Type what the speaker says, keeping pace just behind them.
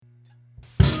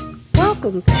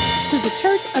Welcome to the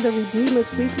Church of the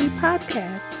Redeemer's Weekly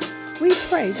Podcast. We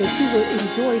pray that you will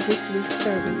enjoy this week's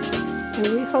sermon, and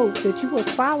we hope that you will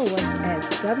follow us at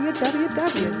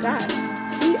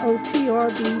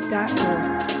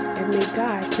www.cotrb.org, and may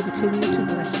God continue to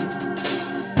bless you.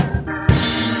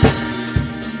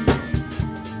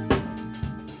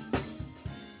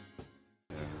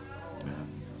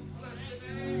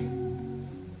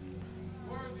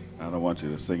 I don't want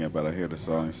you to sing it, but I hear the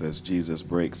song. It says, Jesus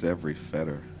breaks every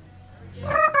fetter,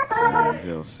 and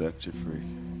he'll set you free.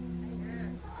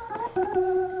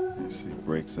 Yes, he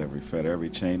breaks every fetter, every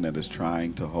chain that is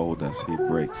trying to hold us. He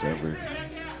breaks every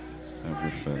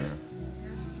fetter.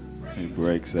 He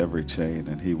breaks every chain,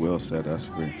 and he will set us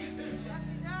free.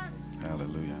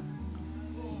 Hallelujah.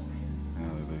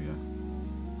 Hallelujah.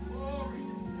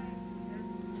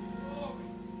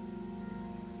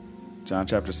 John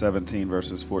chapter 17,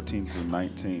 verses 14 through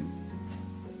 19.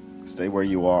 Stay where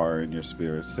you are in your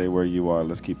spirit. Stay where you are.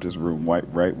 Let's keep this room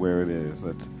right where it is.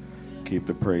 Let's keep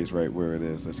the praise right where it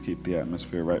is. Let's keep the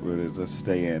atmosphere right where it is. Let's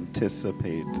stay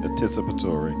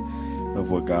anticipatory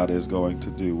of what God is going to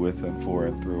do with and for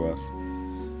and through us.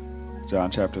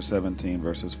 John chapter 17,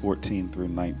 verses 14 through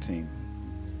 19.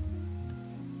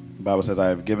 The Bible says, I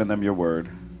have given them your word,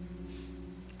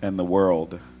 and the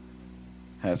world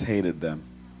has hated them,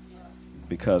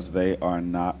 because they are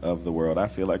not of the world. I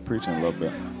feel like preaching a little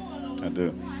bit. I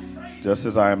do. Just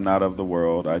as I am not of the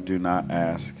world, I do not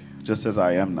ask. Just as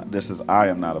I am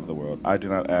not of the world, I do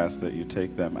not ask that you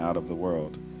take them out of the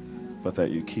world, but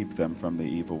that you keep them from the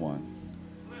evil one.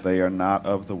 They are not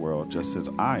of the world, just as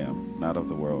I am not of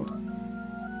the world.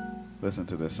 Listen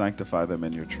to this. Sanctify them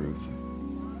in your truth.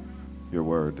 Your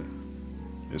word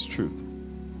is truth.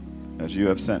 As you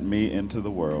have sent me into the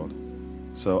world,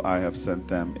 so I have sent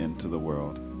them into the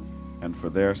world, and for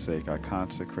their sake I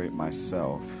consecrate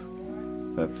myself,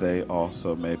 that they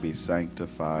also may be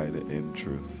sanctified in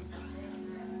truth.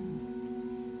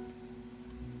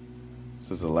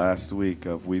 This is the last week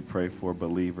of We Pray for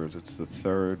Believers. It's the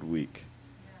third week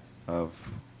of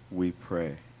We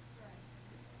Pray.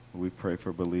 We Pray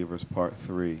for Believers, Part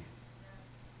 3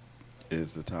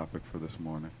 is the topic for this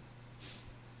morning.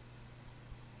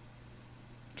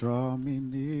 Draw me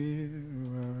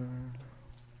nearer,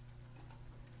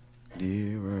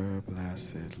 nearer,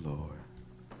 blessed Lord,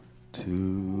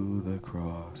 to the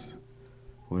cross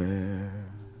where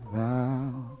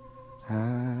thou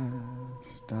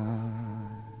hast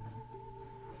died.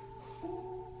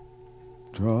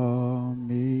 Draw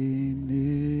me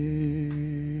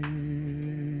nearer,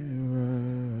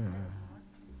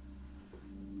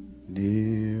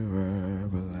 nearer,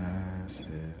 blessed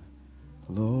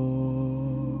Lord,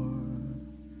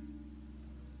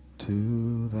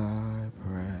 to thy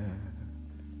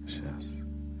precious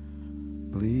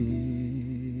bleeding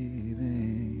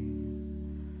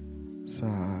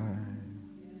side.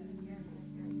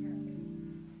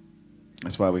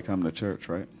 That's why we come to church,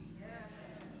 right?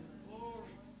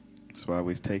 That's why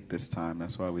we take this time.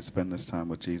 That's why we spend this time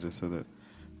with Jesus, so that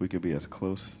we could be as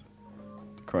close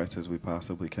to Christ as we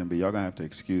possibly can be. Y'all gonna have to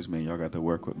excuse me. Y'all got to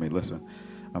work with me. Listen,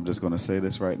 I'm just going to say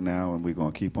this right now, and we're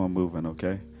going to keep on moving,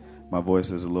 okay? My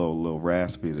voice is a little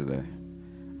raspy today.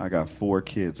 I got 4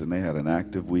 kids, and they had an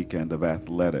active weekend of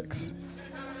athletics.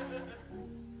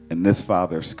 And this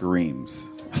father screams.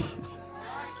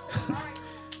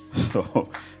 So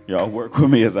y'all work with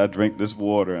me as I drink this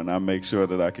water, and I make sure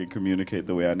that I can communicate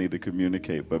the way I need to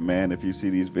communicate. But, man, if you see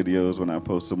these videos when I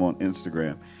post them on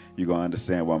Instagram, you're going to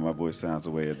understand why my voice sounds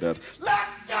the way it does.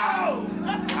 Let's go!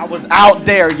 I was out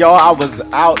there, y'all. I was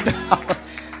out there.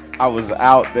 I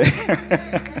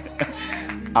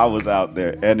was out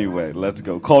there. Anyway, let's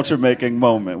go. Culture making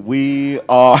moment. We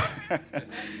are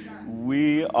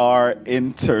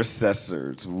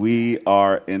intercessors. We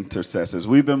are intercessors.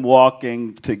 We've been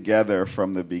walking together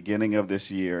from the beginning of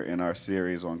this year in our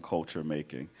series on culture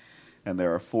making. And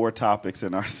there are 4 topics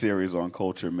in our series on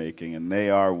culture making, and they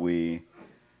are: we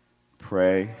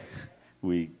pray,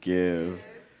 we give,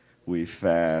 we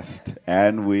fast,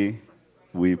 and we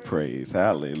praise.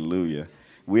 Hallelujah.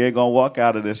 We ain't going to walk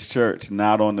out of this church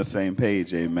not on the same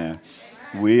page, amen.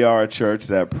 We are a church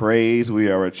that prays, we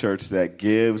are a church that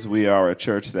gives, we are a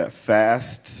church that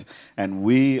fasts, and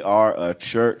we are a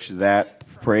church that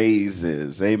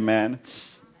praises, amen.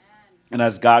 And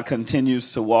as God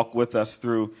continues to walk with us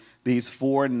through these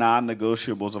 4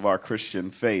 non-negotiables of our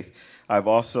Christian faith, I've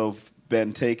also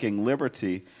been taking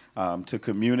liberty to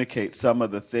communicate some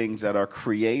of the things that are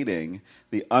creating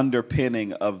the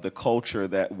underpinning of the culture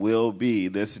that will be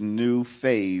this new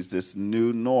phase, this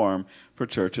new norm for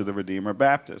Church of the Redeemer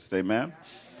Baptist. Amen?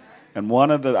 And one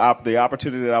of the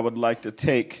opportunity that I would like to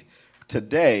take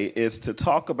today is to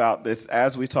talk about this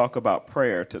as we talk about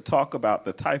prayer, to talk about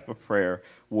the type of prayer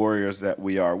warriors that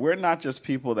we are. We're not just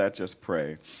people that just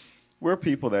pray. We're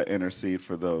people that intercede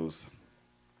for those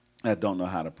that don't know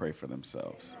how to pray for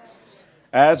themselves.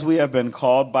 As we have been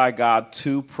called by God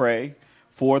to pray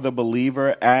for the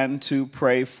believer and to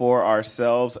pray for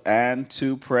ourselves and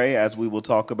to pray, as we will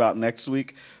talk about next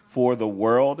week, for the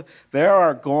world, there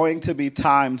are going to be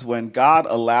times when God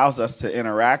allows us to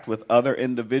interact with other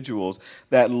individuals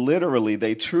that literally,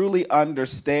 they truly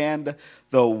understand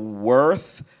the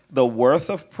worth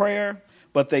of prayer,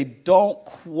 but they don't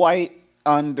quite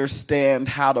understand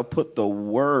how to put the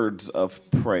words of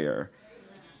prayer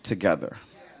together.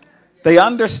 They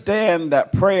understand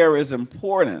that prayer is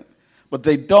important, but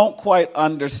they don't quite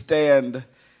understand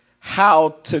how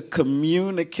to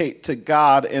communicate to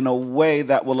God in a way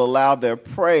that will allow their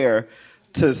prayer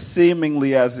to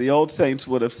seemingly, as the old saints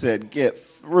would have said, get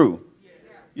through,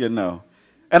 you know.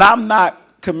 And I'm not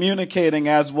communicating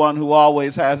as one who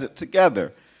always has it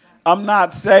together. I'm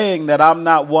not saying that I'm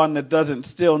not one that doesn't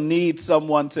still need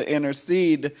someone to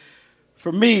intercede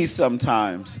for me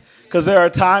sometimes. Because there are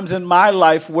times in my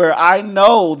life where I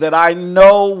know that I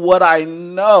know what I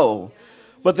know.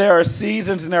 But there are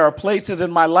seasons and there are places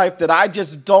in my life that I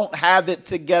just don't have it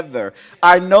together.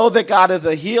 I know that God is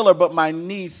a healer, but my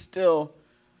niece still,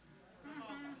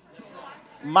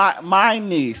 my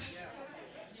niece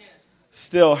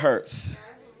still hurts.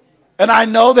 And I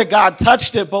know that God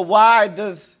touched it, but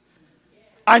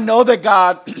I know that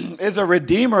God is a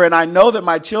redeemer and I know that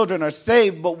my children are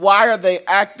saved, but why are they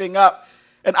acting up?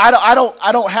 And I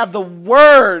don't have the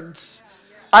words.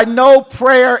 I know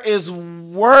prayer is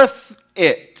worth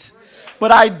it,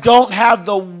 but I don't have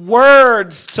the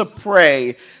words to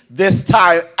pray this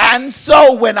time. And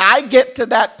so when I get to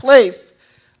that place,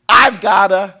 I've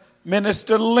got a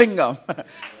Minister Lingham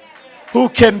who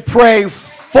can pray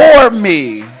for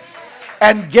me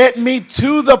and get me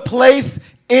to the place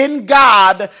in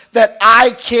God that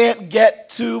I can't get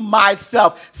to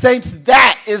myself. Saints,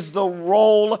 that is the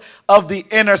role of the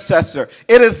intercessor.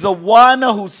 It is the one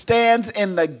who stands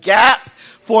in the gap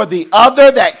for the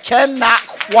other that cannot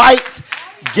quite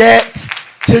get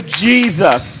to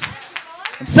Jesus.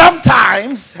 And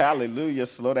sometimes, hallelujah,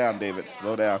 slow down, David,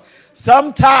 slow down.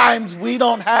 Sometimes we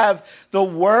don't have the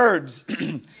words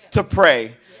to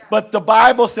pray. But the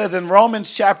Bible says in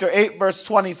Romans chapter 8, verse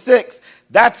 26,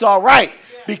 that's all right,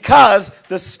 because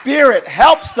the Spirit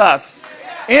helps us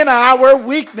in our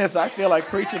weakness. I feel like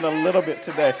preaching a little bit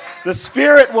today. The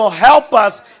Spirit will help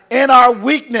us in our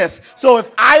weakness. So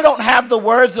if I don't have the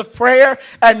words of prayer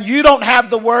and you don't have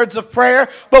the words of prayer,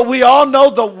 but we all know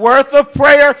the worth of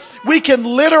prayer, we can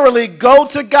literally go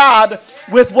to God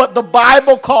with what the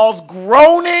Bible calls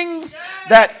groanings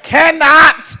that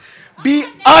cannot be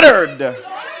uttered.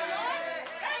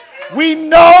 We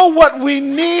know what we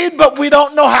need, but we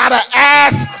don't know how to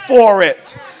ask for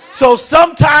it. So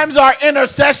sometimes our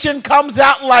intercession comes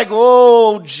out like,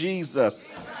 oh,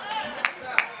 Jesus.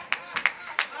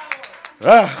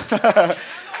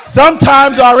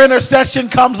 Sometimes our intercession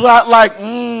comes out like,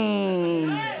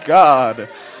 God.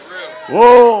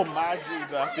 Oh, my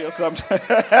Jesus, I feel something.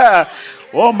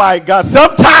 Oh, my God.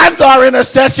 Sometimes our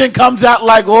intercession comes out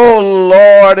like, oh,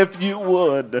 Lord, if you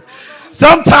would.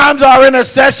 Sometimes our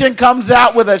intercession comes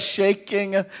out with a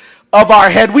shaking of our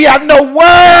head. We have no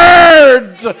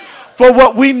words for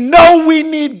what we know we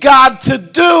need God to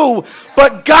do,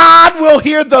 but God will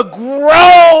hear the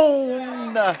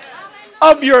groan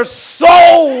of your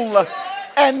soul,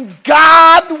 and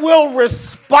God will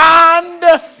respond.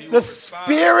 The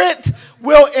Spirit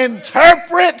will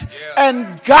interpret,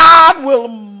 and God will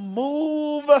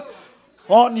move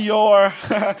on your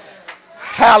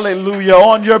hallelujah,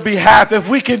 on your behalf. If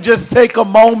we can just take a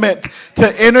moment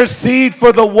to intercede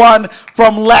for the one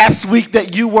from last week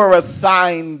that you were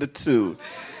assigned to.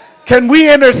 Can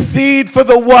we intercede for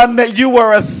the one that you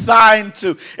were assigned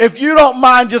to? If you don't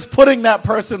mind just putting that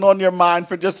person on your mind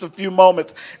for just a few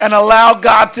moments and allow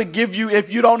God to give you,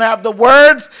 if you don't have the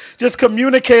words, just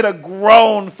communicate a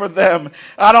groan for them.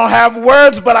 I don't have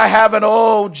words, but I have an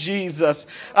oh, Jesus.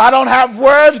 I don't have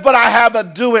words, but I have a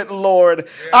do it, Lord.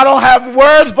 I don't have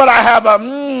words, but I have a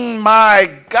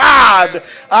my God.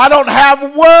 I don't have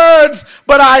words,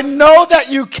 but I know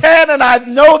that you can and I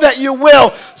know that you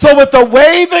will. So with the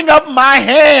waving of my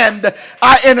hand,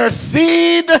 I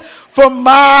intercede for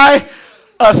my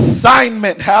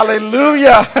assignment.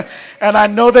 Hallelujah. And I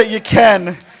know that you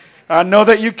can. I know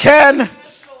that you can.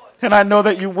 And I know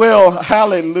that you will.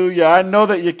 Hallelujah. I know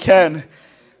that you can.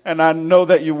 And I know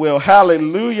that you will.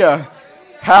 Hallelujah.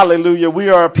 Hallelujah. We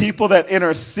are a people that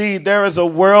intercede. There is a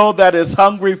world that is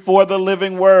hungry for the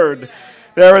living word.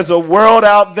 There is a world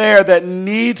out there that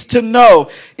needs to know,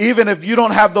 even if you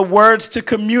don't have the words to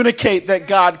communicate, that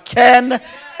God can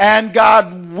and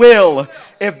God will.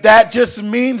 If that just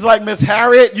means, like Miss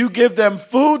Harriet, you give them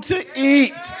food to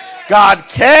eat, God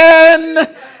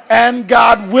can and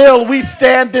God will. We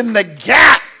stand in the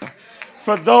gap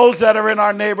for those that are in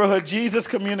our neighborhood. Jesus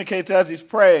communicates as he's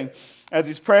praying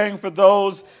for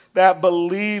those that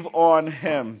believe on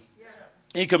him.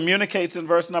 He communicates in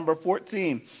verse number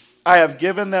 14. I have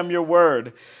given them your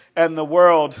word, and the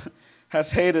world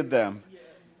has hated them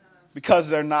because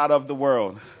they're not of the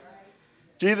world.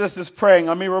 Jesus is praying.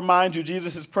 Let me remind you,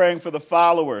 Jesus is praying for the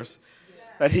followers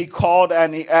that he called,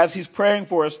 and as he's praying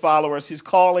for his followers, he's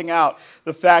calling out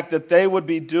the fact that they would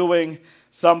be doing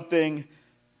something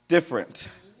different.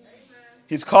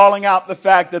 He's calling out the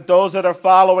fact that those that are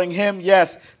following him,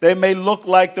 yes, they may look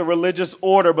like the religious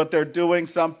order, but they're doing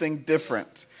something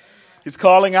different. He's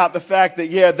calling out the fact that,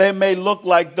 yeah, they may look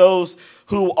like those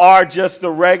who are just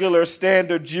the regular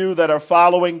standard Jew that are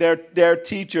following their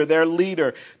teacher, their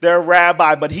leader, their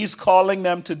rabbi, but he's calling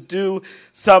them to do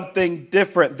something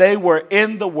different. They were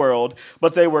in the world,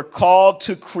 but they were called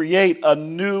to create a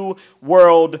new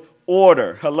world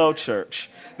order. Hello, church.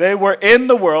 They were in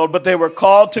the world, but they were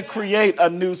called to create a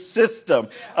new system,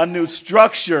 a new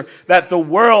structure that the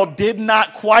world did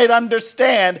not quite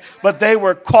understand, but they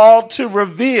were called to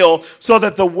reveal so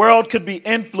that the world could be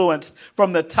influenced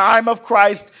from the time of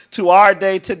Christ to our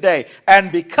day today.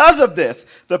 And because of this,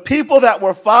 the people that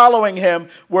were following him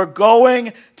were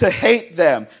going to hate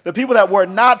them. The people that were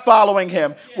not following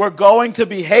him were going to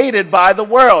be hated by the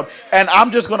world. And I'm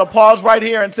just going to pause right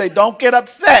here and say, don't get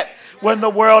upset when the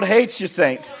world hates you,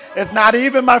 saints. It's not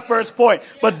even my first point.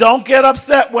 But don't get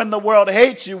upset when the world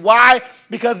hates you. Why?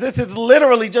 Because this is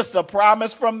literally just a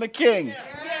promise from the King.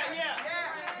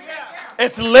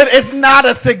 It's not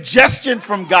a suggestion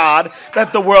from God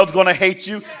that the world's going to hate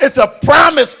you. It's a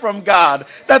promise from God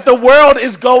that the world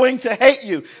is going to hate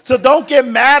you. So don't get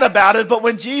mad about it. But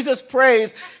when Jesus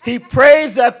prays, he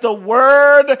prays that the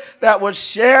word that was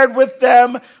shared with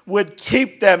them would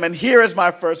keep them. And here is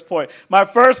my first point. My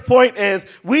first point is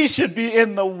we should be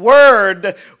in the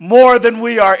word more than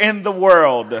we are in the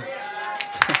world.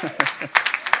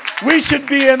 We should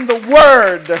be in the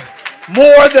word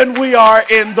more than we are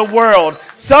in the world.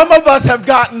 Some of us have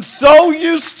gotten so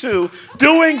used to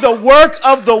doing the work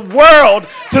of the world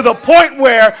to the point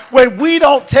where when we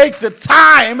don't take the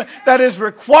time that is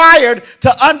required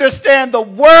to understand the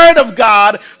Word of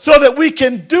God so that we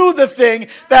can do the thing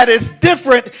that is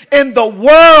different in the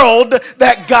world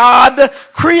that God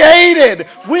created.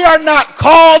 We are not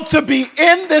called to be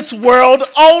in this world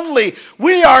only.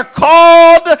 We are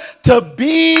called to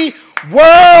be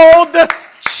world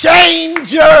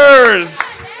changers.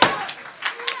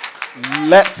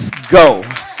 Let's go.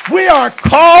 We are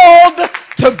called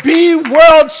to be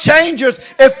world changers.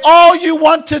 If all you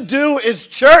want to do is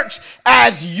church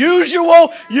as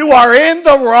usual, you are in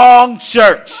the wrong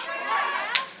church.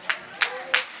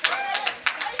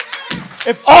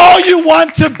 If all you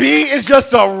want to be is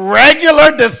just a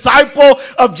regular disciple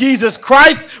of Jesus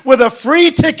Christ with a free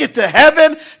ticket to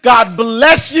heaven, God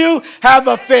bless you. Have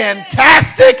a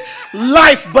fantastic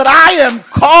life. But I am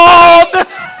called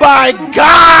by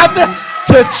God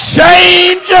to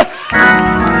change.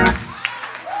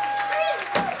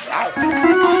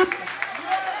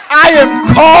 I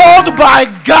am called by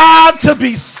God to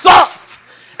be salt.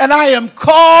 And I am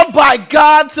called by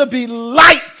God to be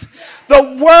light. The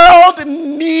world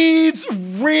needs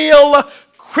real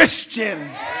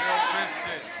Christians.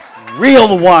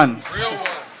 Real ones.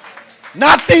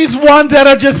 Not these ones that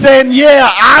are just saying, yeah,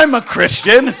 I'm a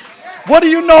Christian. What do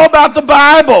you know about the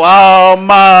Bible?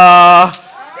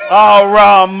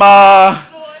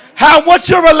 What's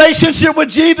your relationship with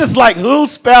Jesus like? Who?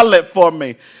 Spell it for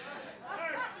me.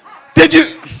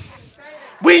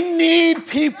 We need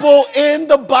people in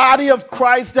the body of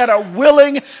Christ that are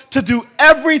willing to do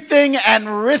everything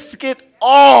and risk it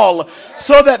all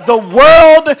so that the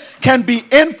world can be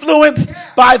influenced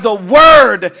by the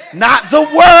word, not the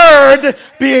word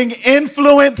being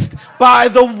influenced by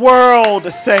the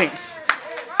world, saints.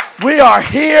 We are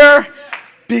here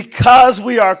because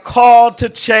we are called to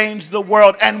change the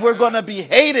world, and we're going to be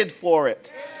hated for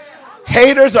it.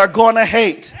 Haters are going to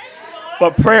hate.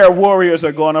 But prayer warriors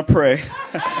are going to pray.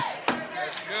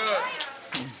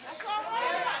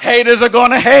 Haters are going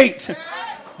to hate.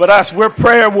 But we're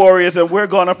prayer warriors and we're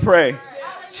going to pray.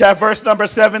 Verse number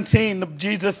 17,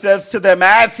 Jesus says to them,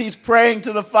 as he's praying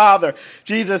to the Father,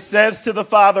 Jesus says to the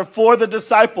Father for the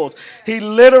disciples, he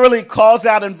literally calls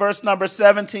out in verse number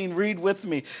 17, read with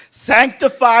me,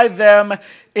 sanctify them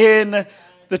in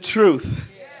the truth.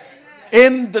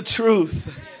 In the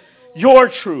truth. Your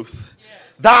truth.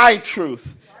 Thy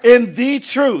truth. In the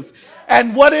truth.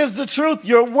 And what is the truth?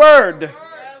 Your word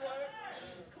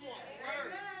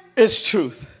is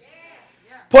truth.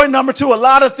 Point number 2, a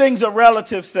lot of things are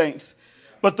relative, saints,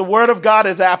 but the word of God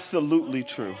is absolutely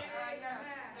true.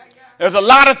 There's a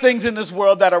lot of things in this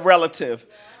world that are relative,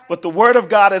 but the word of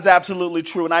God is absolutely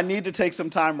true. And I need to take some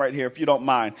time right here, if you don't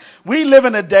mind. We live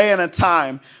in a day and a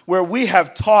time where we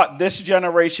have taught this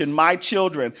generation, my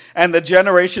children, and the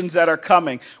generations that are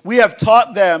coming, we have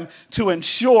taught them to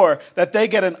ensure that they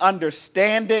get an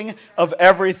understanding of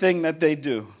everything that they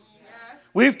do.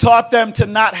 We've taught them to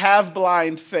not have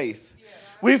blind faith.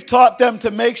 We've taught them to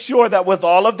make sure that with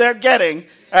all of their getting,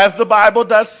 as the Bible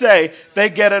does say, they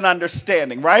get an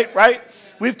understanding, right?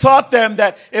 We've taught them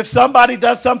that if somebody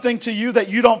does something to you that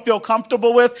you don't feel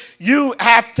comfortable with, you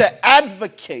have to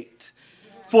advocate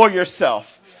for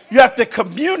yourself. You have to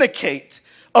communicate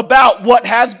about what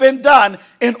has been done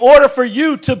in order for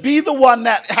you to be the one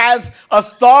that has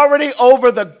authority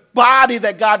over the body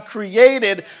that God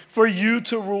created for you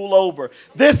to rule over.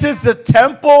 This is the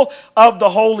temple of the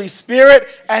Holy Spirit,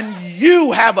 and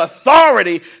you have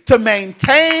authority to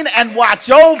maintain and watch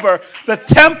over the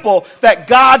temple that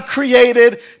God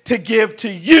created to give to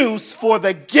use for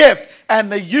the gift and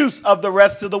the use of the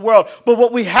rest of the world. But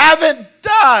what we haven't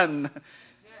done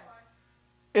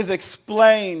is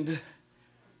explained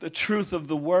the truth of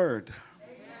the word.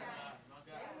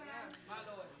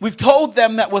 We've told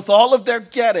them that with all of their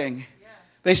getting,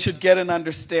 they should get an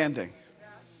understanding.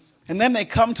 And then they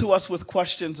come to us with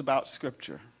questions about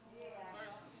Scripture.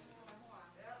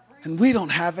 And we don't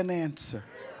have an answer.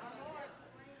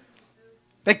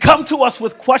 They come to us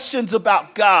with questions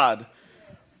about God.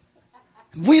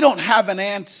 And we don't have an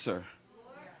answer.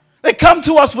 They come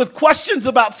to us with questions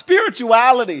about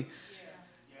spirituality.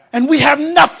 And we have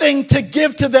nothing to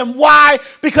give to them. Why?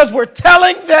 Because we're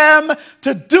telling them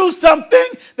to do something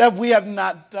that we have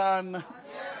not done.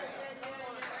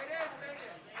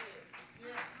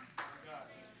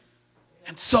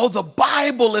 And so the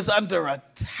Bible is under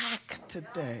attack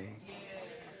today.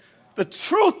 The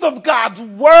truth of God's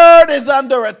word is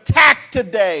under attack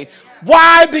today.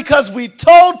 Why? Because we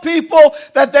told people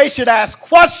that they should ask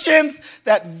questions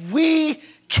that we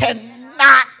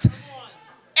cannot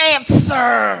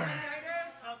answer.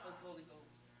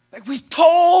 Like we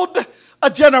told a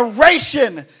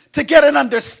generation to get an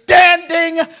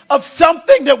understanding of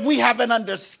something that we haven't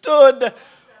understood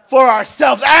for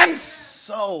ourselves. And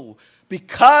so,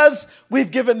 because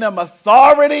we've given them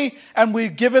authority and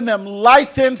we've given them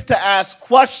license to ask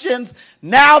questions,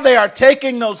 now they are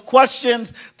taking those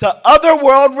questions to other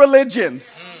world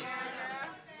religions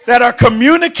that are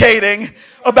communicating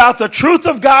about the truth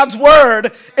of God's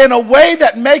word in a way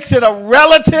that makes it a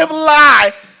relative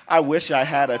lie. I wish I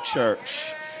had a church.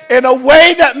 In a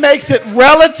way that makes it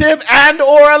relative and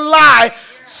or a lie.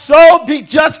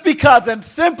 Just because and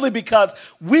simply because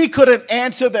we couldn't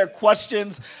answer their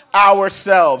questions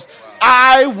ourselves.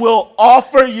 I will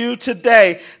offer you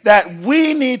today that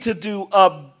we need to do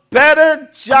a better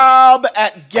job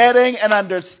at getting an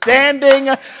understanding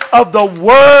of the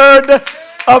word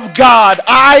of God.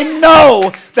 I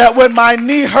know that when my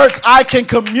knee hurts, I can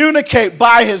communicate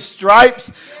by his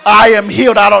stripes. I am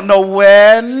healed. I don't know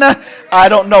when. I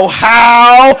don't know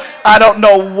how. I don't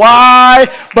know why.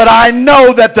 But I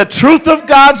know that the truth of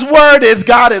God's word is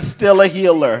God is still a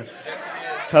healer.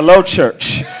 Hello,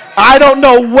 church. I don't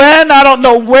know when, I don't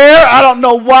know where, I don't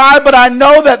know why, but I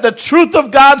know that the truth of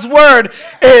God's word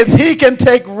is he can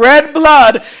take red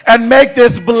blood and make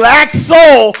this black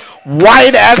soul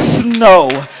white as snow.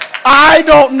 I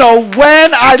don't know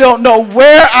when, I don't know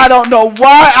where, I don't know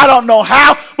why, I don't know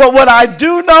how, but what I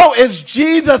do know is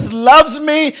Jesus loves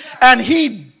me and he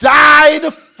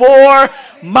died for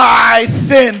my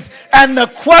sins. And the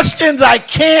questions I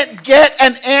can't get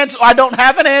an answer, I don't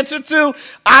have an answer to,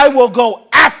 I will go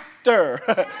after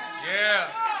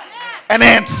an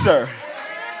answer.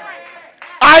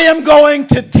 I am going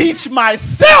to teach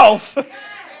myself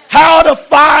how to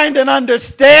find an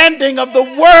understanding of the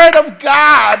Word of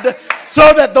God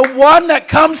so that the one that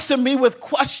comes to me with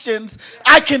questions,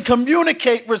 I can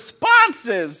communicate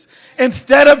responses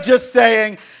instead of just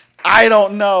saying, I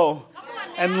don't know,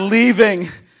 and leaving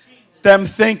them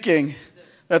thinking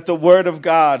that the Word of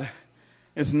God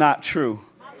is not true.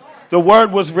 The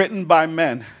Word was written by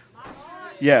men,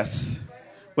 yes,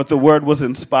 but the Word was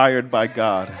inspired by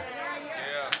God.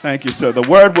 Thank you, sir. The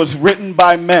word was written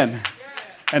by men,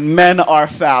 and men are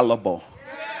fallible.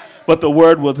 But the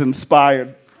word was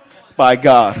inspired by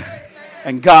God,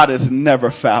 and God is never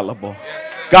fallible.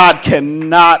 God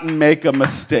cannot make a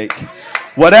mistake.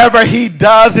 Whatever he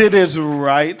does, it is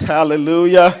right.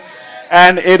 Hallelujah.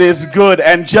 And it is good.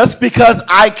 And just because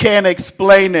I can't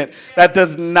explain it, that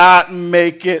does not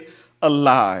make it a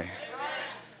lie.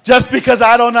 Just because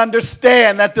I don't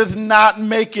understand, that does not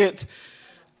make it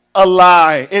a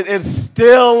lie. It is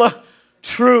still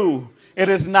true. It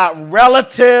is not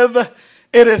relative.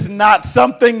 It is not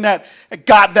something that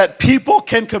God, that people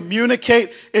can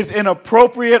communicate is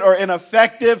inappropriate or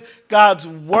ineffective. God's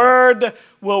word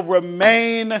will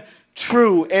remain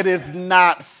true. It is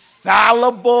not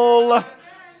fallible.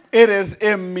 It is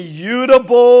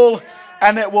immutable.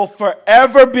 And it will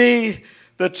forever be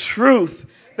the truth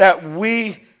that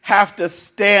we have to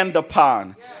stand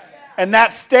upon. And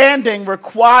that standing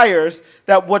requires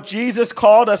that what Jesus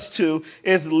called us to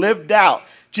is lived out.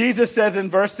 Jesus says in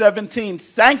verse 17,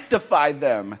 sanctify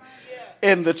them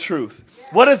in the truth.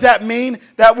 What does that mean?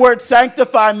 That word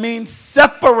sanctify means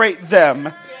separate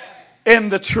them in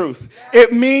the truth.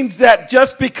 It means that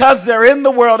just because they're in the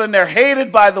world and they're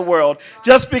hated by the world,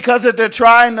 just because that they're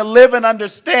trying to live and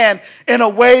understand in a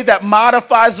way that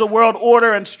modifies the world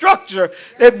order and structure,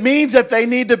 it means that they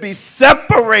need to be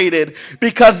separated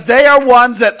because they are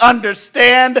ones that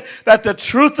understand that the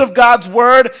truth of God's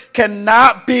word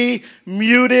cannot be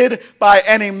muted by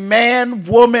any man,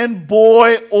 woman,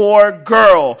 boy, or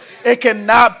girl. It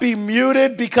cannot be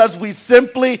muted because we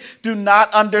simply do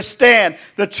not understand.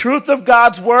 The truth of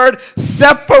God's word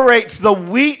separates the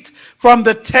wheat from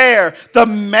the tare, the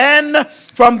men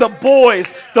from the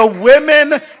boys, the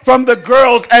women from the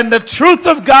girls, and the truth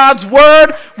of God's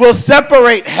word will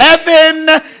separate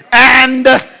heaven and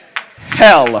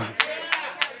hell.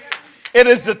 It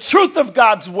is the truth of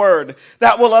God's word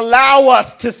that will allow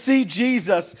us to see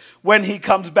Jesus when he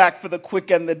comes back for the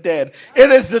quick and the dead.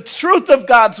 It is the truth of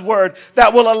God's word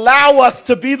that will allow us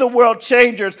to be the world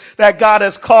changers that God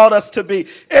has called us to be.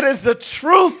 It is the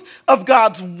truth of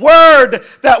God's word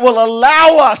that will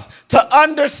allow us to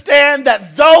understand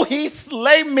that though he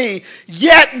slay me,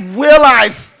 yet will I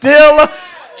still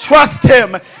trust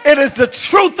him. It is the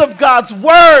truth of God's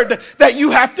word that you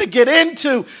have to get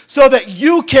into so that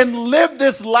you can live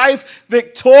this life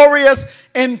victorious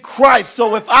in Christ.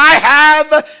 So if I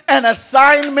have an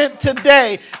assignment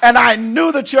today, and I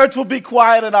knew the church will be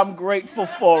quiet and I'm grateful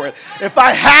for it. If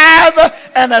I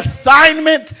have an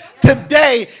assignment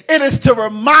today, it is to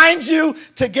remind you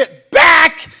to get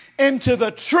back into the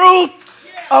truth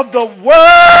of the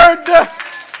word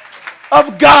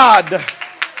of God.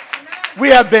 We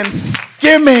have been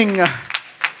skimming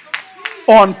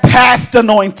on past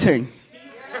anointing.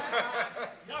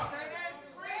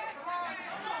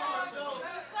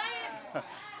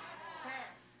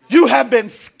 You have been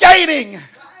skating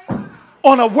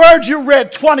on a word you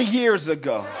read 20 years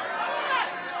ago.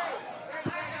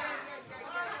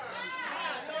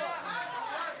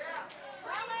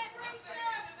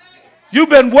 You've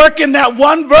been working that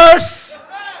one verse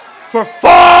for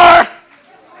far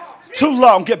too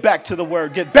long. Get back to the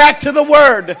word. Get back to the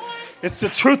word. It's the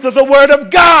truth of the word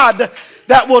of God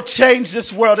that will change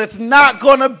this world. It's not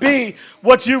going to be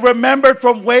what you remembered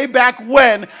from way back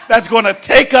when that's going to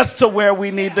take us to where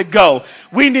we need to go.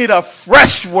 We need a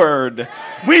fresh word.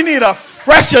 We need a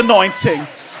fresh anointing.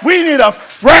 We need a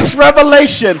fresh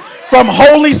revelation from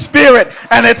Holy Spirit.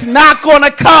 And it's not going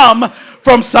to come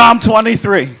from Psalm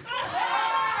 23.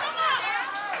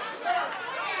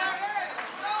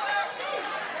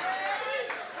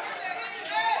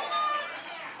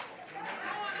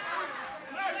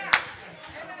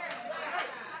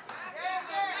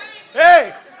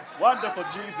 Hey, wonderful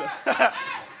Jesus.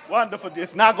 Wonderful.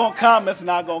 It's not going to come. It's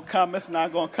not going to come. It's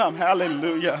not going to come.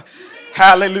 Hallelujah.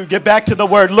 Hallelujah. Get back to the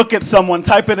word. Look at someone.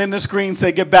 Type it in the screen.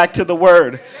 Say, get back to the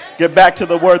word. Get back to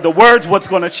the word. The word's what's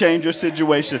going to change your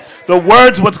situation. The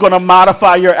word's what's going to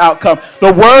modify your outcome.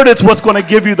 The word is what's going to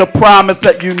give you the promise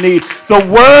that you need. The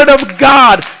word of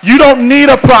God. You don't need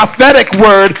a prophetic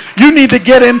word. You need to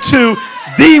get into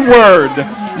the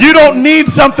word. You don't need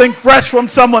something fresh from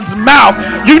someone's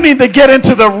mouth. You need to get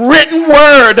into the written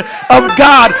word of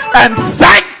God and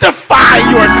sanctify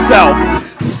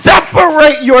yourself.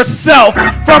 Separate yourself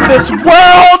from this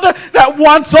world that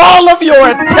wants all of your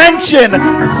attention.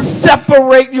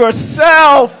 Separate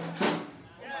yourself.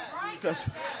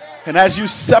 And as you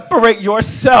separate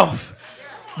yourself,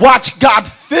 watch God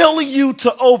fill you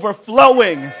to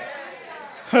overflowing.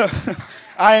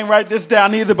 I ain't write this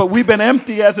down either, but we've been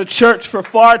empty as a church for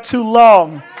far too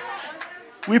long.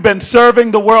 We've been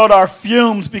serving the world our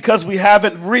fumes because we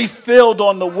haven't refilled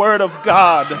on the Word of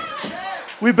God.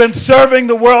 We've been serving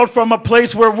the world from a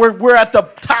place where we're at the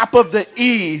top of the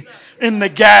E in the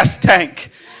gas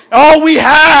tank. All we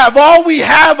have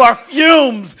are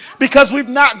fumes because we've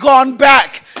not gone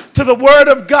back to the Word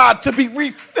of God to be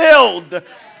refilled.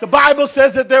 The Bible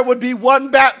says that there would be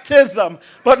one baptism,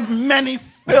 but many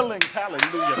fillings.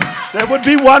 Hallelujah. There would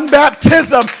be one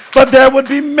baptism, but there would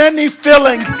be many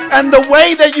fillings. And the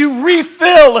way that you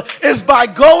refill is by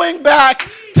going back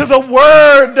to the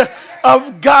Word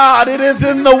of God. It is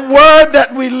in the Word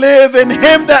that we live, in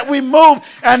Him that we move,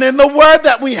 and in the Word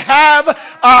that we have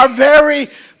our very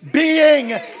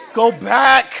being. Go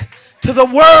back to the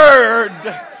Word.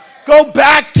 Go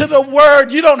back to the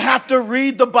Word. You don't have to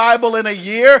read the Bible in a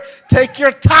year. Take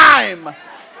your time.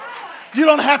 You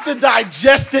don't have to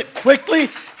digest it quickly.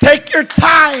 Take your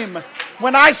time.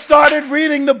 When I started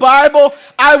reading the Bible,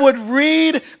 I would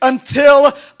read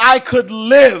until I could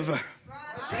live.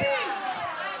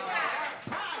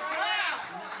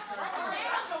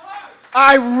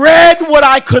 I read what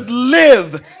I could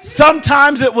live.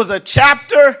 Sometimes it was a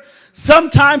chapter.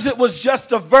 Sometimes it was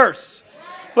just a verse.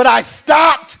 But I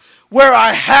stopped where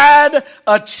I had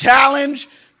a challenge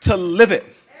to live it.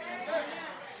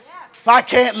 If I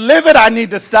can't live it, I need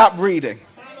to stop reading.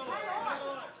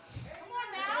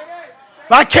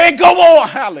 If I can't go on,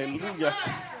 hallelujah.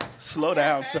 Slow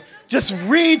down. Just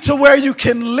read to where you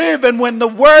can live. And when the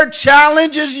Word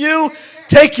challenges you,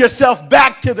 take yourself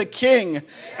back to the King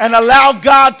and allow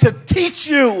God to teach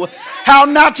you how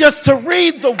not just to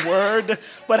read the Word,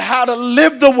 but how to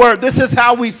live the Word. This is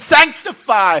how we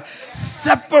sanctify,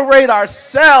 separate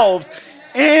ourselves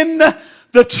in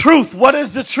the truth. What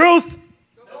is the truth?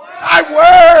 Thy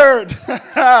Word.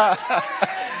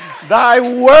 Thy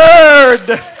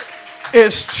Word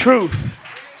is truth.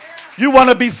 You want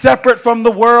to be separate from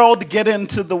the world? Get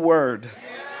into the Word.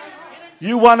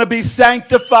 You want to be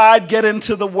sanctified? Get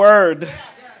into the Word.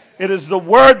 It is the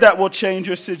Word that will change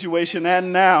your situation.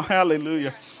 And now,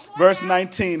 hallelujah. Verse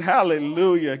 19,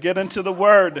 hallelujah. Get into the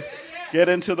Word. Get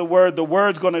into the Word. The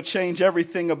Word's going to change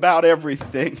everything about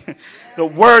everything. The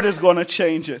Word is going to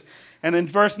change it. And in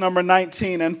verse number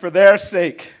 19, and for their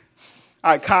sake,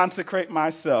 I consecrate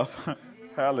myself.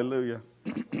 Hallelujah.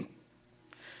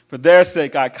 For their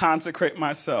sake, I consecrate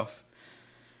myself,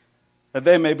 that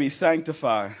they may be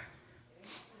sanctified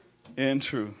in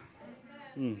truth.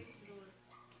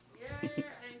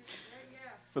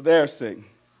 For their sake.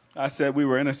 I said we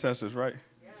were intercessors, right?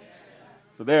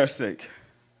 For their sake.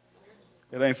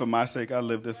 It ain't for my sake I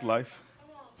live this life.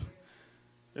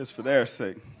 It's for their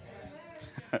sake.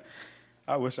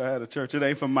 I wish I had a church. It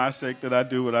ain't for my sake that I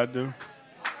do what I do.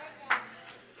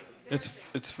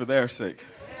 It's for their sake.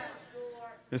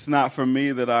 It's not for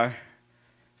me that I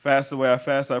fast the way I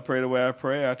fast, I pray the way I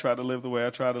pray, I try to live the way I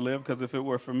try to live, because if it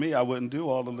were for me, I wouldn't do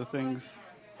all of the things.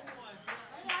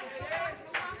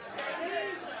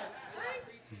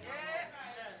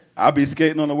 I'll be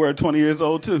skating on the Word 20 years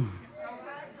old too.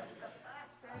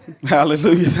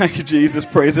 Hallelujah. Thank you, Jesus.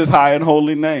 Praise His high and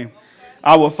holy name.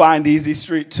 I will find easy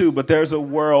street too, but there's a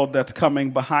world that's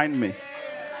coming behind me.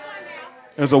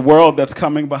 There's a world that's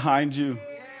coming behind you.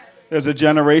 There's a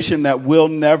generation that will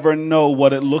never know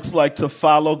what it looks like to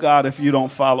follow God if you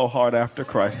don't follow hard after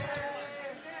Christ.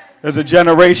 There's a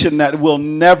generation that will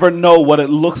never know what it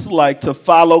looks like to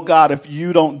follow God if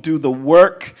you don't do the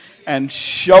work and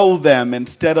show them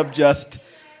instead of just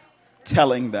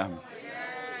telling them.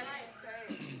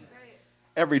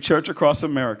 Every church across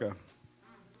America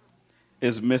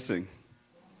is missing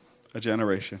a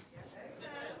generation.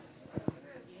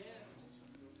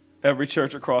 Every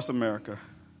church across America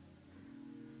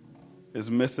is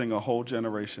missing a whole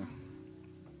generation.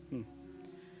 And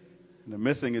they're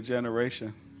missing a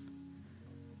generation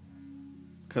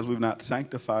because we've not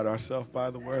sanctified ourselves by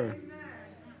the Word.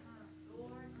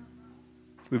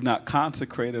 We've not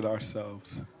consecrated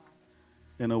ourselves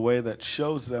in a way that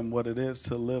shows them what it is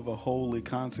to live a holy,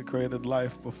 consecrated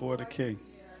life before the King.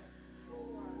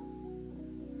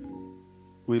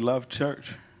 We love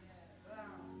church,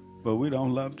 but we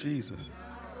don't love Jesus.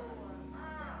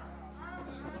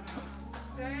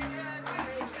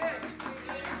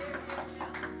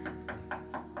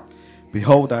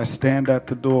 Behold, I stand at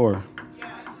the door.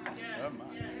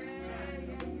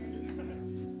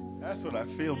 That's what I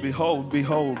feel. Behold,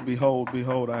 behold, behold,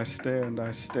 behold, I stand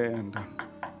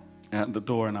at the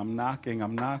door, and I'm knocking.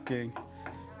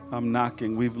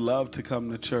 We've loved to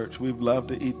come to church. We've loved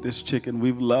to eat this chicken.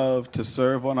 We've loved to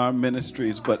serve on our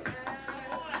ministries, but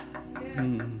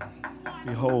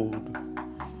behold,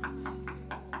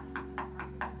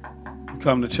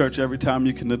 Come to church every time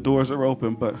you can, the doors are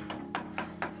open, but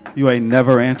you ain't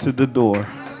never answered the door.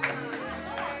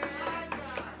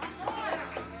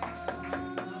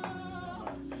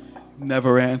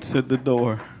 Never answered the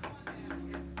door.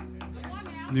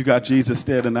 You got Jesus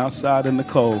standing outside in the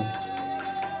cold.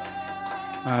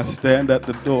 I stand at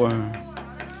the door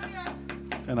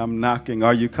and I'm knocking.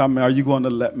 Are you coming? Are you going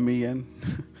to let me in?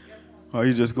 Or are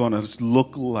you just going to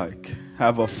look like,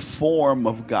 have a form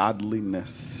of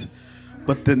godliness,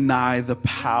 but deny the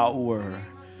power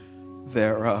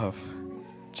thereof?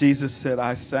 Jesus said,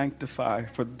 I sanctify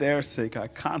for their sake, I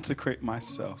consecrate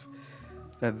myself,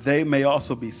 that they may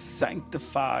also be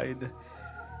sanctified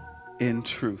in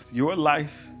truth. Your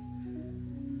life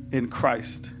in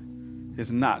Christ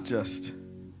is not just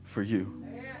for you.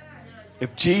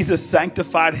 If Jesus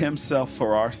sanctified himself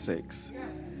for our sakes,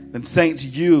 then saints,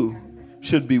 you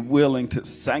should be willing to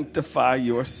sanctify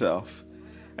yourself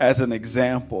as an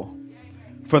example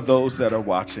for those that are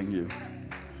watching you.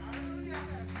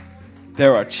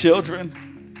 There are children,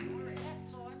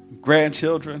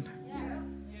 grandchildren,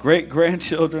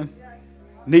 great-grandchildren,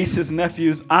 nieces,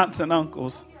 nephews, aunts, and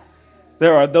uncles.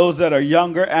 There are those that are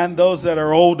younger and those that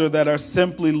are older that are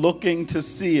simply looking to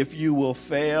see if you will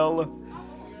fail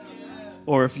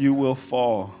or if you will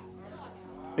fall.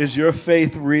 Is your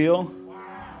faith real,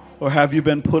 or have you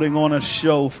been putting on a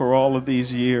show for all of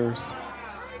these years?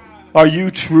 Are you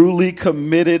truly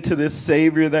committed to this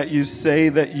Savior that you say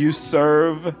that you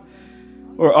serve?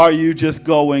 Or are you just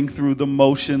going through the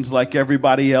motions like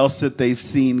everybody else that they've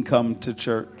seen come to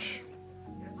church?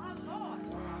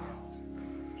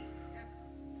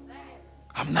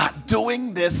 I'm not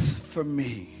doing this for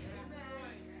me.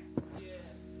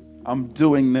 I'm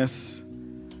doing this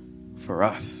for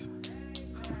us.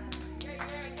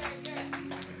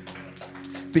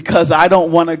 Because I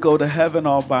don't want to go to heaven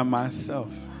all by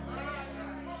myself.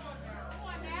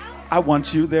 I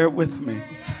want you there with me.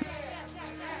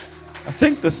 I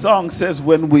think the song says,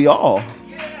 when we all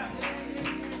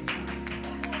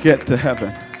get to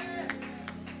heaven.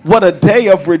 What a day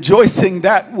of rejoicing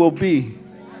that will be.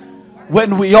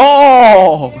 When we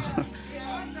all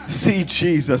see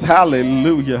Jesus.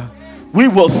 Hallelujah. We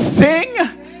will sing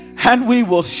and we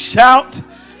will shout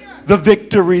the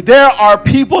victory. There are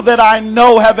people that I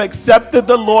know have accepted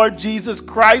the Lord Jesus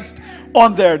Christ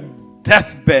on their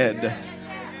deathbed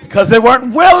because they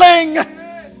weren't willing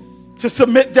to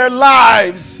submit their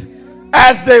lives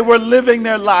as they were living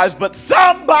their lives. But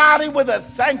somebody with a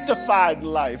sanctified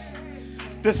life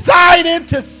decided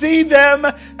to see them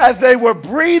as they were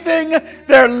breathing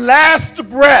their last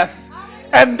breath.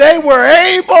 And they were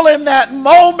able in that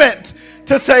moment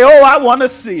to say, oh, I want to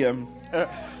see him.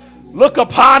 Look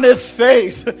upon his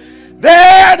face.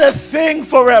 There to sing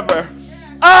forever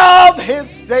of his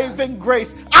saving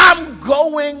grace. I'm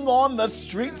going on the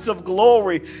streets of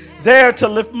glory, there to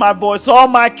lift my voice. All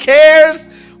my cares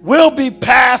will be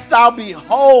past. I'll be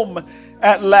home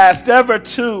at last, ever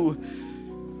to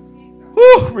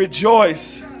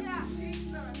rejoice.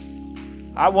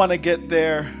 I want to get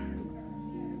there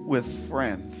with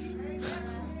friends.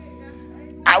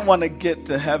 I want to get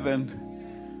to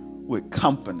heaven with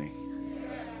company.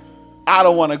 I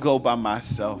don't want to go by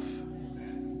myself.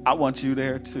 I want you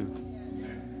there too.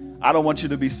 I don't want you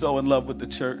to be so in love with the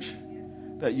church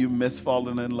that you miss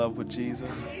falling in love with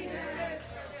Jesus.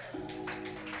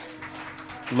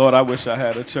 Lord, I wish I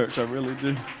had a church. I really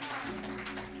do.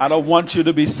 I don't want you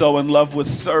to be so in love with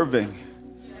serving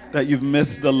that you've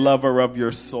missed the lover of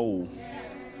your soul.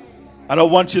 I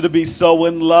don't want you to be so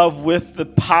in love with the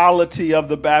polity of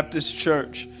the Baptist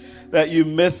church that you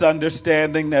miss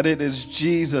understanding that it is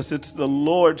Jesus. It's the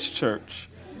Lord's church.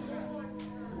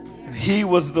 And he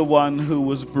was the one who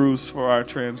was bruised for our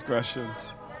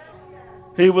transgressions.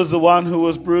 He was the one who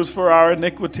was bruised for our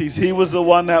iniquities. He was the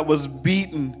one that was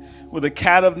beaten with a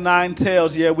cat of nine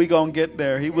tails. Yeah, we gonna get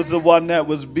there. He was the one that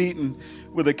was beaten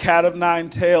with a cat of nine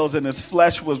tails, and his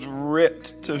flesh was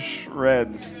ripped to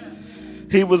shreds.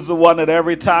 He was the one that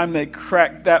every time they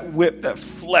cracked that whip, that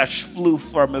flesh flew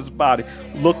from his body.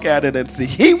 Look at it and see.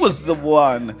 He was the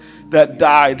one that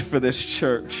died for this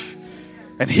church.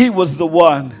 And he was the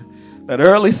one that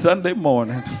early Sunday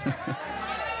morning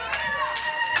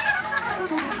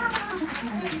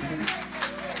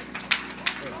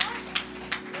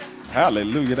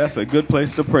hallelujah, that's a good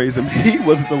place to praise him. He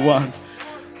was the one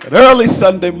that early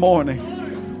Sunday morning,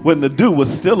 when the dew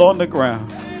was still on the ground,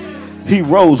 he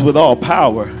rose with all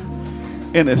power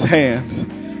in his hands,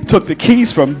 took the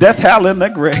keys from death, hell, and the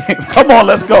grave. Come on,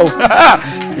 let's go. Took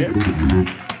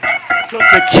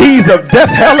the keys of death,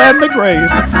 hell, and the grave,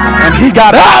 and he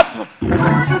got up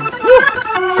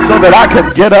so that I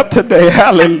could get up today.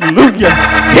 Hallelujah.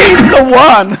 He's the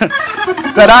one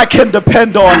that I can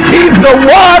depend on. He's the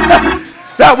one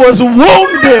that was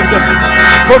wounded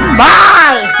for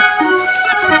my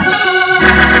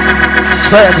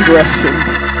transgressions.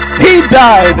 He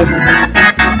died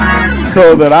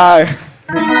so that I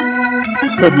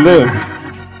could live.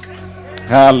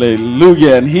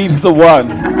 Hallelujah. And he's the one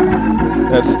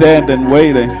that's standing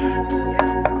waiting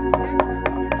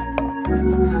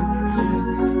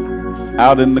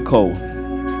out in the cold.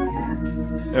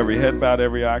 Every head bowed,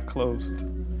 every eye closed.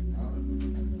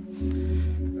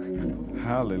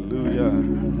 Hallelujah.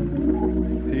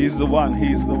 He's the one,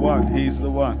 he's the one, he's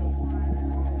the one.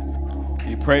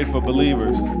 He prayed for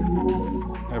believers.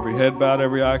 Every head bowed,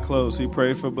 every eye closed. He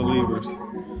prayed for believers.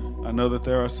 I know that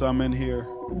there are some in here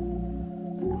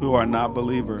who are not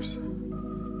believers,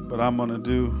 but I'm going to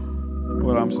do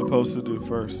what I'm supposed to do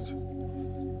first.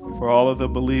 For all of the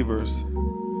believers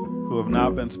who have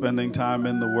not been spending time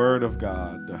in the Word of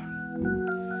God,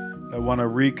 that want to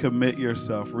recommit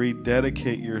yourself,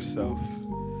 rededicate yourself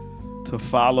to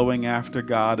following after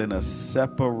God in a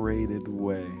separated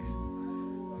way,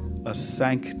 a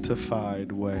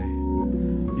sanctified way.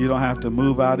 You don't have to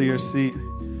move out of your seat,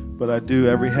 but I do.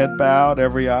 Every head bowed,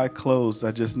 every eye closed.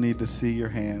 I just need to see your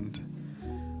hand.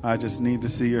 I just need to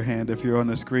see your hand. If you're on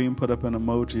the screen, put up an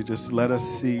emoji. Just let us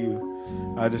see you.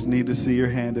 I just need to see your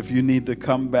hand. If you need to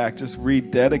come back, just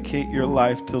rededicate your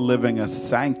life to living a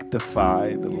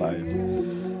sanctified life,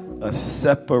 a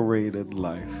separated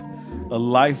life, a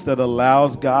life that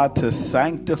allows God to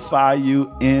sanctify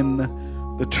you in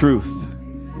the truth.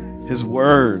 His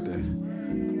word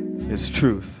is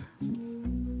truth.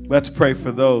 Let's pray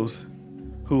for those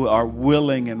who are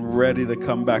willing and ready to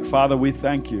come back. Father, we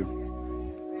thank you.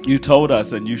 You told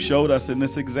us and you showed us in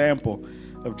this example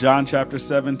of John chapter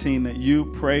 17 that you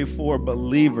pray for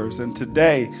believers. And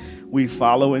today we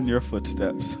follow in your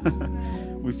footsteps.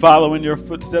 We follow in your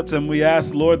footsteps and we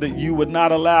ask, Lord, that you would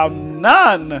not allow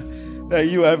none that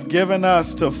you have given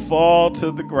us to fall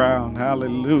to the ground.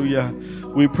 Hallelujah.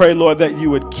 We pray, Lord, that you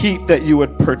would keep, that you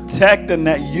would protect, and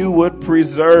that you would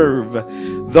preserve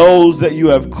those that you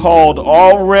have called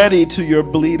already to your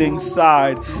bleeding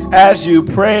side. As you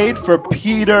prayed for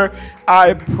Peter,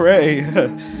 I pray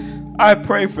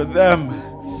for them.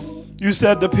 You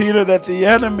said to Peter that the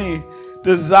enemy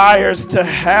desires to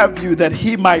have you, that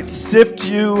he might sift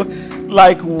you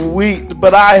like wheat.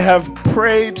 But I have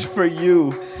prayed for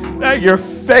you that your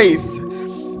faith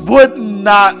would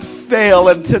not fail.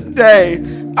 And today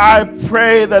I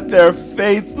pray that their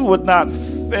faith would not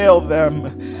fail them.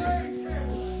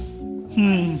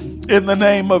 In the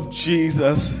name of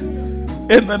Jesus.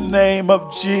 In the name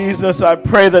of Jesus, I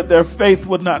pray that their faith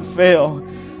would not fail.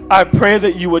 I pray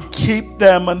that you would keep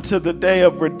them until the day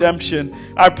of redemption.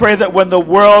 I pray that when the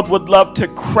world would love to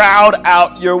crowd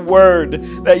out your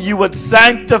word, that you would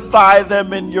sanctify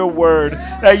them in your word,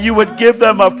 that you would give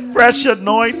them a fresh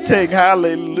anointing.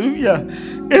 Hallelujah.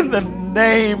 In the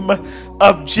name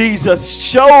of Jesus,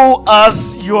 show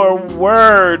us your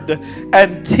word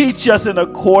and teach us in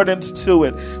accordance to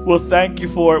it. We'll thank you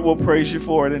for it. We'll praise you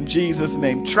for it. In Jesus'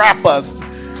 name, trap us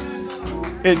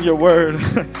in your word.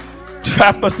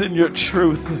 Trap us in your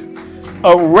truth.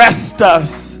 Arrest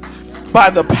us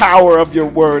by the power of your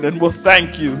word. And we'll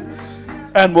thank you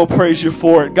and we'll praise you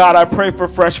for it. God, I pray for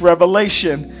fresh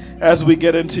revelation as we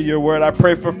get into your word. I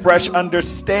pray for fresh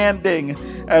understanding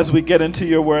as we get into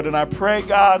your word. And I pray,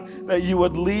 God, that you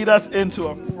would lead us into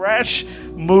a fresh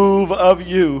move of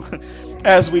you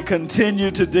as we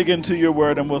continue to dig into your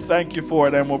word. And we'll thank you for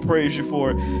it and we'll praise you for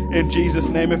it. In Jesus'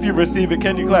 name, if you receive it,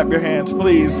 can you clap your hands,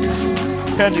 please?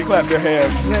 Can you clap your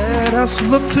hands? Let us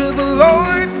look to the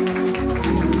Lord.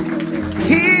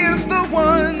 He is the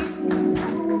one.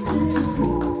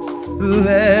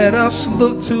 Let us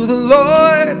look to the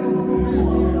Lord.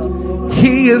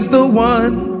 He is the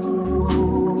one.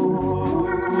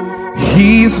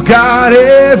 He's got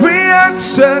every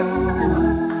answer.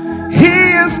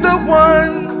 He is the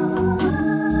one.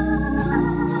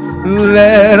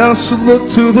 Let us look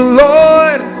to the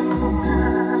Lord.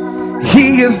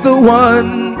 He is the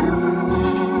one.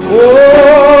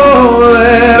 Oh,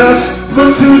 let us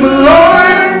look to the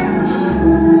Lord.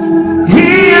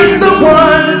 He is the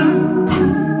one.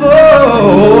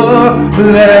 Oh,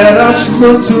 let us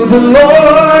look to the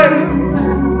Lord.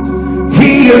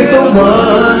 He is the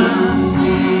one.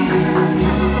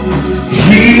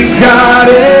 He's got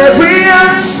every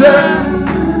answer.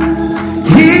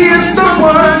 He is the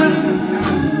one.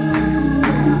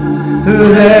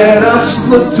 Let us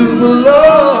look to the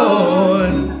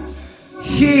Lord.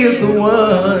 He is the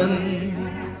one.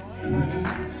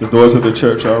 The doors of the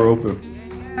church are open.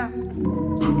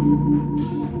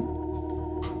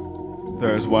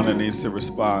 there's one that needs to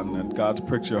respond, that God's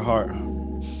pricked your heart.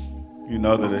 You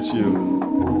know that it's you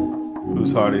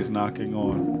whose heart he's knocking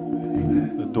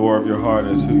on. The door of your heart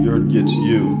is it's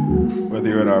you, whether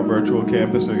you're in our virtual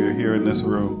campus or you're here in this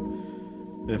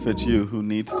room. If it's you who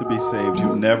needs to be saved,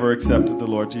 you've never accepted the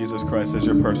Lord Jesus Christ as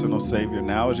your personal Savior,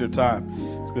 now is your time.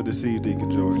 It's good to see you, Deacon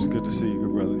George. It's good to see you,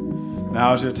 good brother.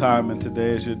 Now is your time, and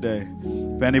today is your day.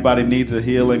 If anybody needs a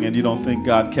healing and you don't think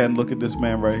God can, look at this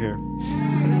man right here.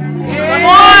 Come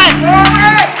on!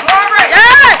 Glory! Glory!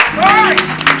 Yes! Glory!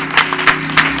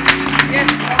 Yes.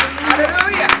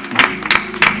 Hallelujah!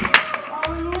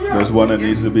 There's one that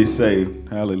needs to be saved.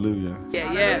 Hallelujah.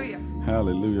 Yeah, yeah.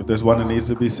 Hallelujah. If there's one that needs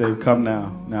to be saved, come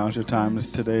now. Now is your time.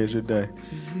 Today is your day.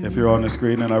 If you're on the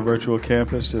screen in our virtual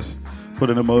campus, just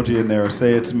put an emoji in there or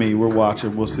say it's me. We're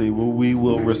watching. We'll see. We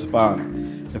will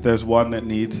respond. If there's one that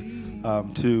needs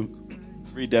to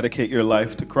rededicate your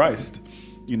life to Christ,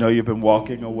 you know you've been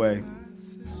walking away,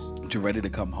 but you're ready to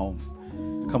come home.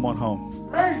 Come on home.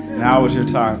 Now is your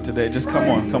time today. Just come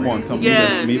on. Come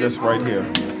meet us right here.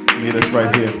 Meet us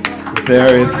right here. If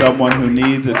there is someone who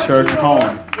needs a church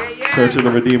home, Church of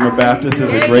the Redeemer Baptist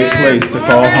is a great place to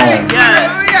call home.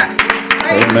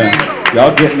 Amen.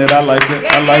 Y'all getting it? I like it.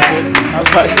 I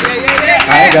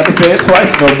ain't got to say it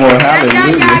twice no more.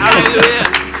 Hallelujah.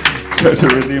 Church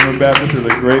of Redeemer Baptist is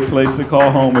a great place to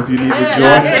call home. If you need to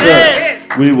join the church,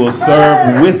 we will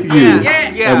serve with you,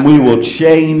 and we will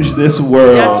change this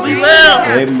world. Yes, we will.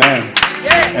 Amen.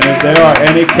 And if there are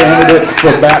any candidates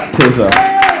for baptism,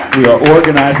 we are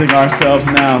organizing ourselves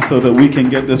now so that we can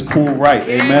get this pool right.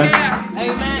 Amen.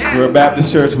 We're a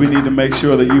Baptist church. We need to make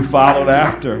sure that you followed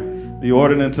after the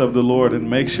ordinance of the Lord and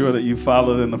make sure that you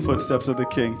followed in the footsteps of the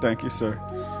King. Thank you, sir.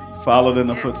 Followed in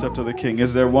the footsteps of the King.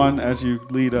 Is there one as you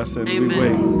lead us and we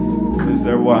wait? Is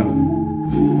there one?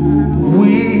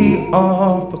 We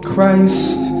offer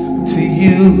Christ to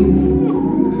you,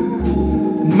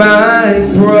 my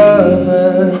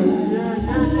brother.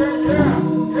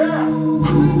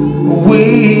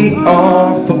 We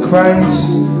offer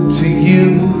Christ to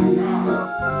you,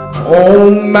 oh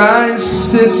my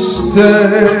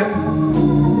sister.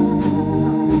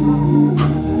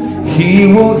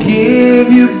 He will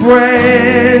give you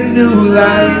brand new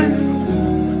life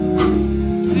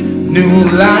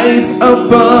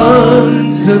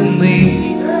abundantly.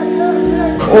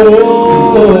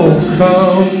 Oh,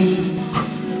 come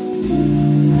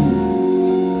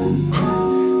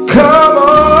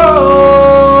on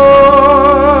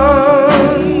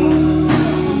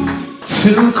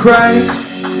to Christ.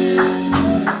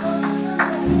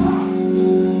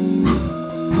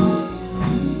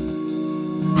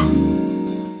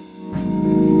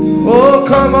 Oh,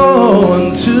 come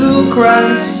on to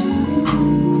Christ.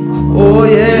 Oh,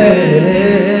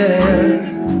 yeah.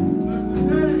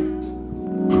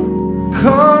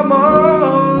 Come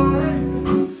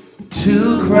on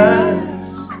to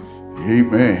Christ.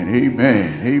 Amen,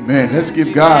 amen, amen. Let's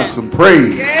give God some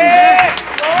praise.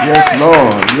 Yes,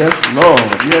 Lord, yes,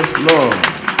 Lord, yes, Lord.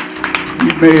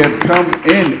 We may have come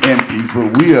in empty,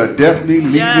 but we are definitely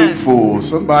leaving full.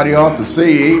 Somebody ought to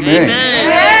say amen.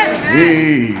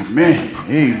 Amen,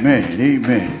 amen,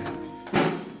 amen.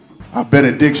 Our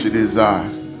benediction is our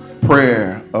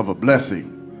prayer of a blessing.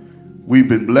 We've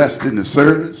been blessed in the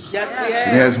service. Yes, we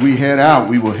And as we head out,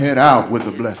 we will head out with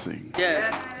a blessing.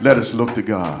 Yes. Let us look to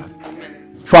God.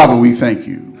 Father, we thank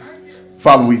you.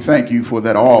 Father, we thank you for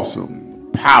that awesome,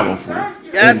 powerful,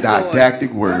 and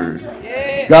didactic word.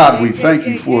 God, we thank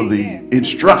you for the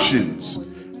instructions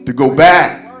to go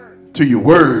back to your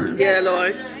word. Yeah,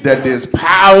 Lord. That there's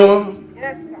power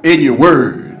in your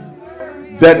word.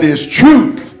 That there's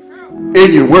truth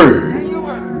in your word.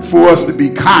 For us to be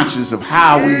conscious of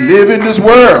how we live in this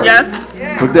world. Yes.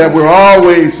 But that we're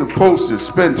always supposed to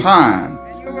spend time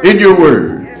in your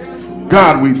word.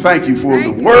 God, we thank you for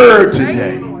the word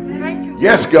today.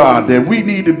 Yes, God, that we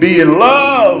need to be in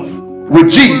love with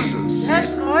Jesus.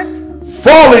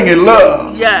 Falling in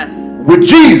love with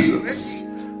Jesus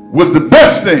was the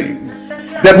best thing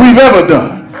that we've ever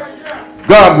done.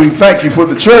 God, we thank you for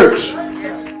the church.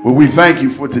 But we thank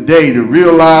you for today to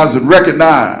realize and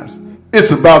recognize it's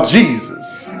about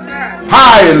Jesus.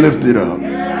 High and lifted up.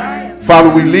 Father,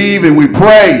 we leave and we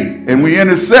pray and we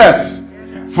intercess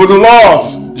for the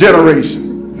lost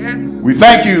generation. We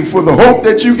thank you for the hope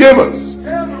that you give us,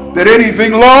 that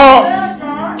anything lost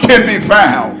can be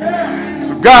found.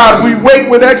 So God, we wait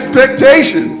with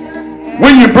expectation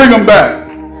when you bring them back.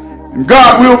 And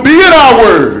God, we'll be in our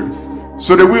word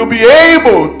so that we'll be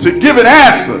able to give an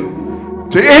answer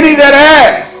to any that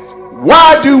asks,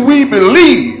 why do we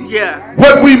believe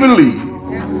what we believe?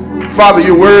 Father,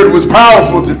 your word was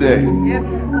powerful today.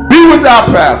 Be Be with our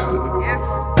pastor.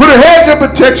 Put a hedge of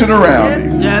protection around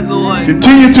him. Yes, Lord.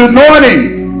 Continue to anoint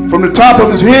him from the top of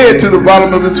his head to the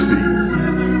bottom of his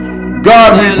feet.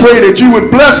 God, we pray that you would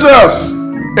bless us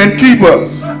and keep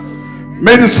us.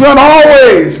 May the sun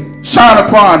always shine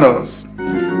upon us.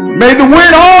 May the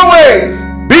wind always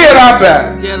be at our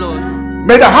back. Yeah, Lord.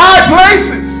 May the high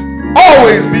places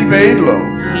always be made low.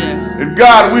 Yeah. And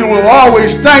God, we will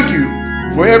always thank you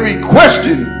for every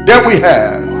question that we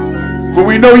have. For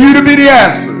we know you to be the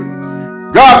answer.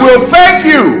 God, we'll thank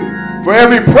you for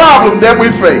every problem that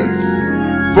we face.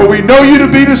 For we know you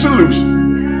to be the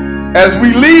solution. As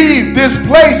we leave this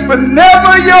place, but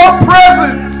never your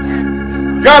presence.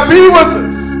 God, be with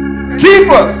us.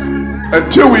 Keep us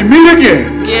until we meet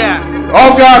again. Yeah.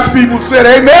 All God's people said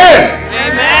amen.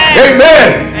 Amen.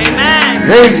 Amen. Amen.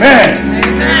 Amen.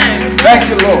 Amen. Thank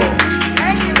you, Lord.